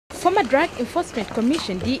Former Drug Enforcement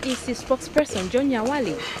Commission DEC spokesperson John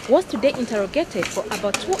Nyawali was today interrogated for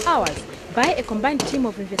about 2 hours by a combined team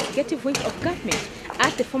of investigative wings of government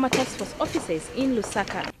at the former task force offices in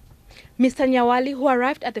Lusaka. Mr. Nyawali, who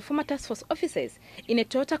arrived at the former task force offices in a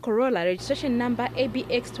Toyota Corolla registration number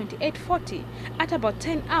ABX 2840 at about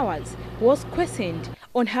 10 hours, was questioned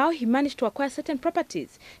on how he managed to acquire certain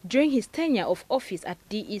properties during his tenure of office at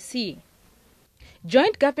DEC.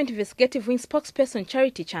 Joint Government Investigative Wing spokesperson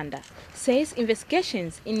Charity Chanda says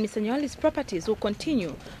investigations in Mr. Nyawali's properties will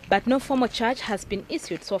continue, but no formal charge has been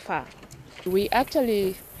issued so far. We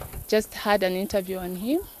actually just had an interview on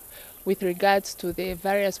him with regards to the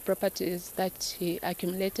various properties that he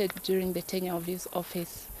accumulated during the tenure of his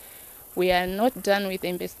office. We are not done with the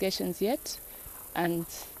investigations yet, and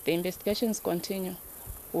the investigations continue.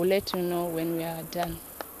 We'll let you know when we are done.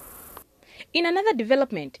 In another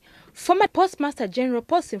development, former Postmaster General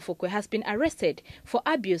Paul Simfukwe has been arrested for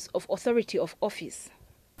abuse of authority of office.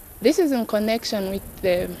 This is in connection with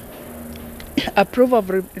the approval of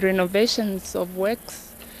renovations of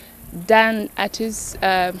works done at his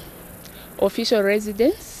official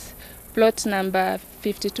residence, plot number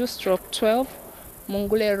 52/12,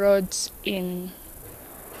 Mungule Road in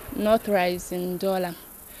North Rise in Dola.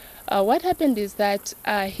 What happened is that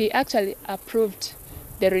he actually approved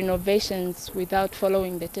the renovations without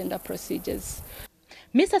following the tender procedures.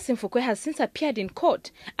 Mr. Simfukwe has since appeared in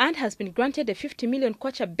court and has been granted a 50 million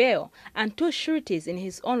kwacha bail and 2 sureties in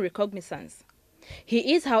his own recognizance.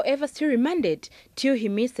 He is, however, still remanded till he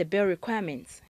meets the bail requirements.